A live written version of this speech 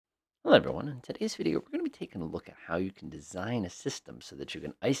Hello everyone, in today's video we're going to be taking a look at how you can design a system so that you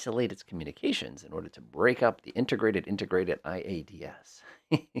can isolate its communications in order to break up the integrated IADS.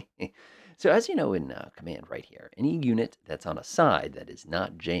 So as you know in command right here, any unit that's on a side that is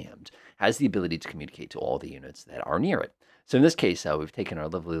not jammed has the ability to communicate to all the units that are near it. So in this case, we've taken our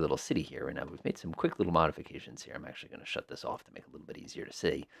lovely little city here and we've made some quick little modifications here. I'm actually going to shut this off to make it a little bit easier to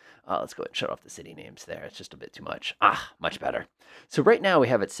see. Let's go ahead and shut off the city names there. It's just a bit too much. Much better. So right now we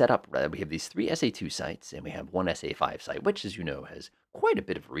have it set up. We have these 3 SA2 sites and we have 1 SA5 site, which, as you know, has quite a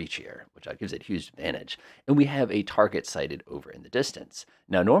bit of reach here, which gives it a huge advantage. And we have a target sighted over in the distance.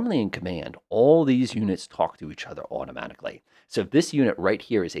 Now, normally in command, all these units talk to each other automatically. So if this unit right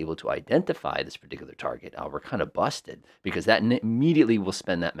here is able to identify this particular target, we're kind of busted because that immediately will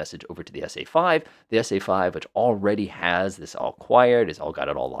send that message over to the SA5. The SA5, which already has this all acquired, has all got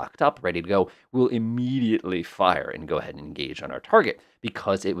it all locked up, ready to go, will immediately fire and go ahead and engage on our target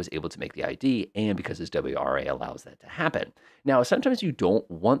because it was able to make the ID and because its WRA allows that to happen. Now, sometimes you don't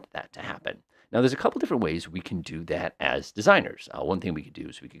want that to happen. Now, there's a couple different ways we can do that as designers. One thing we could do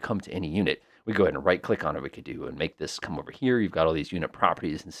is we could come to any unit. We go ahead and right-click on it. We could do and make this come over here. You've got all these unit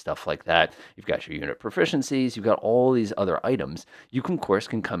properties and stuff like that. You've got your unit proficiencies. You've got all these other items. You can, of course,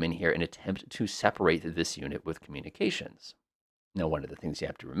 come in here and attempt to separate this unit with communications. Now, one of the things you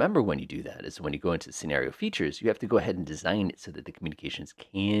have to remember when you do that is when you go into the scenario features, you have to go ahead and design it so that the communications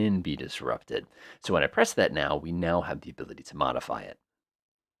can be disrupted. So when I press that now, we now have the ability to modify it.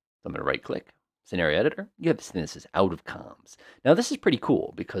 So I'm going to right-click. Scenario editor, you have this thing that says out of comms. Now this is pretty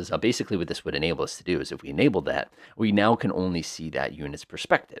cool because basically what this would enable us to do is if we enable that, we now can only see that unit's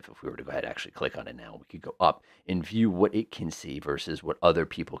perspective. If we were to go ahead and actually click on it now, we could go up and view what it can see versus what other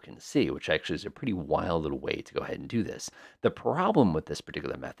people can see, which actually is a pretty wild little way to go ahead and do this. The problem with this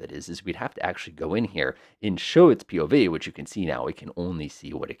particular method is we'd have to actually go in here and show its POV, which you can see now. It can only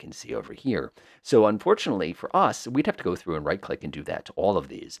see what it can see over here. So unfortunately for us, we'd have to go through and right click and do that to all of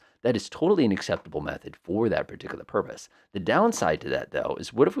these. That is totally an acceptable method for that particular purpose. The downside to that, though,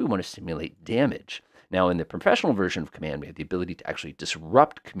 is what if we want to simulate damage? Now, in the professional version of command, we have the ability to actually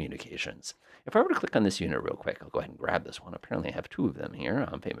disrupt communications. If I were to click on this unit real quick, I'll go ahead and grab this one. Apparently, I have 2 of them here.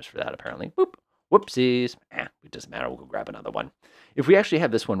 I'm famous for that, apparently. Boop. Whoopsies. It doesn't matter. We'll go grab another one. If we actually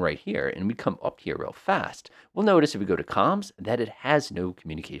have this one right here and we come up here real fast, we'll notice if we go to comms that it has no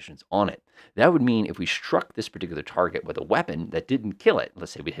communications on it. That would mean if we struck this particular target with a weapon that didn't kill it,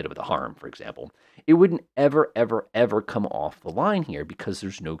 let's say we hit it with a harm, for example, it wouldn't ever, ever, ever come off the line here because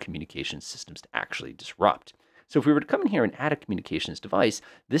there's no communication systems to actually disrupt. So if we were to come in here and add a communications device,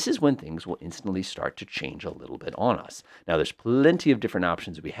 this is when things will instantly start to change a little bit on us. Now, there's plenty of different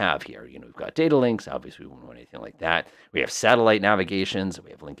options we have here. We've got data links. Obviously, we won't want anything like that. We have satellite navigations.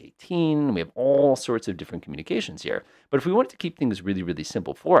 We have link 18. We have all sorts of different communications here. But if we wanted to keep things really, really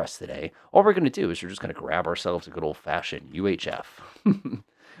simple for us today, all we're going to do is we're just going to grab ourselves a good old-fashioned UHF.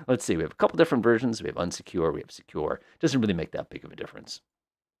 Let's see. We have a couple different versions. We have unsecure. We have secure. Doesn't really make that big of a difference.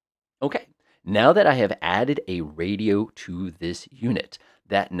 Okay. Now that I have added a radio to this unit,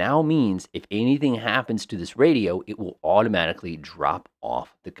 that now means if anything happens to this radio, it will automatically drop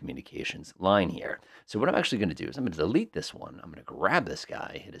off the communications line here. So what I'm actually going to do is I'm going to delete this one. I'm going to grab this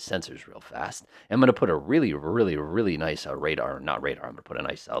guy, hit his sensors real fast. And I'm going to put a really, really, really nice radar, not radar. I'm going to put a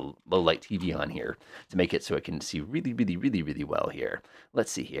nice low light TV on here to make it so it can see really, really, really, really well here.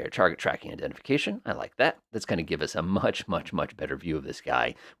 Let's see here. Target tracking identification. I like that. That's going to give us a much, much, much better view of this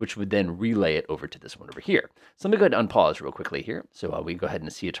guy, which would then relay it over to this one over here. So let me go ahead and unpause real quickly here. So we go ahead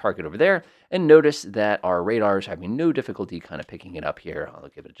and see a target over there and notice that our radar is having no difficulty kind of picking it up here. I'll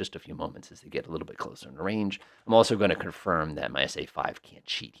give it just a few moments as they get a little bit closer in range. I'm also going to confirm that my SA5 can't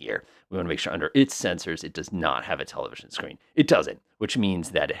cheat here. We want to make sure under its sensors, it does not have a television screen. It doesn't, which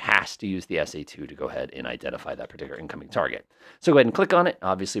means that it has to use the SA2 to go ahead and identify that particular incoming target. So go ahead and click on it.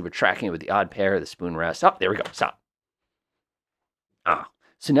 Obviously, we're tracking it with the odd pair, the spoon rest. Oh, there we go. Stop.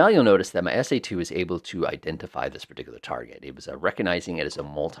 So now you'll notice that my SA2 is able to identify this particular target. It was recognizing it as a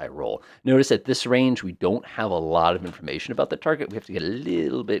multi-role. Notice at this range, we don't have a lot of information about the target. We have to get a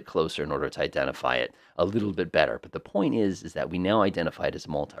little bit closer in order to identify it a little bit better. But the point is that we now identify it as a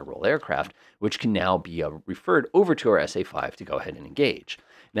multi-role aircraft, which can now be referred over to our SA5 to go ahead and engage.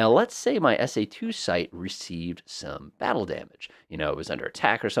 Now, let's say my SA2 site received some battle damage. It was under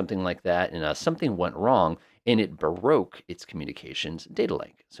attack or something like that, and something went wrong, and it broke its communications data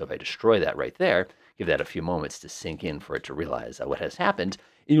link. So if I destroy that right there, give that a few moments to sink in for it to realize what has happened,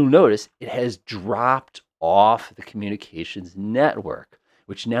 you'll notice it has dropped off the communications network,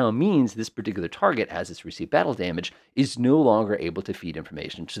 which now means this particular target, as it's received battle damage, is no longer able to feed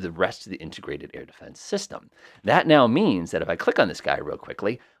information to the rest of the integrated air defense system. That now means that if I click on this guy real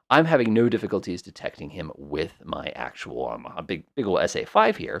quickly, I'm having no difficulties detecting him with my actual a big old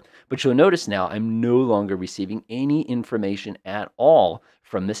SA5 here. But you'll notice now I'm no longer receiving any information at all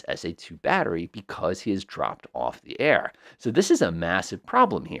from this SA2 battery because he has dropped off the air. So this is a massive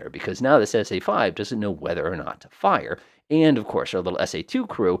problem here because now this SA5 doesn't know whether or not to fire. And of course, our little SA2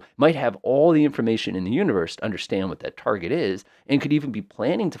 crew might have all the information in the universe to understand what that target is and could even be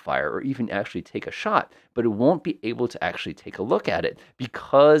planning to fire or even actually take a shot, but it won't be able to actually take a look at it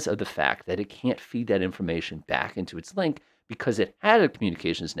because of the fact that it can't feed that information back into its link because it had a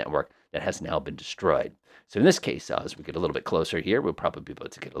communications network that has now been destroyed. So in this case, as we get a little bit closer here, we'll probably be able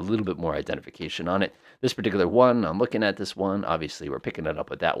to get a little bit more identification on it. This particular one, I'm looking at this one, obviously we're picking it up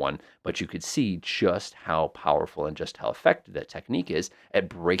with that one, but you could see just how powerful and just how effective that technique is at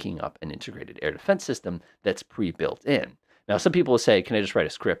breaking up an integrated air defense system that's pre-built in. Now, some people will say, can I just write a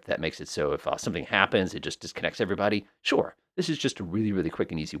script that makes it so if something happens, it just disconnects everybody? Sure. This is just a really, really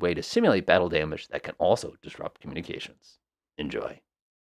quick and easy way to simulate battle damage that can also disrupt communications. Enjoy.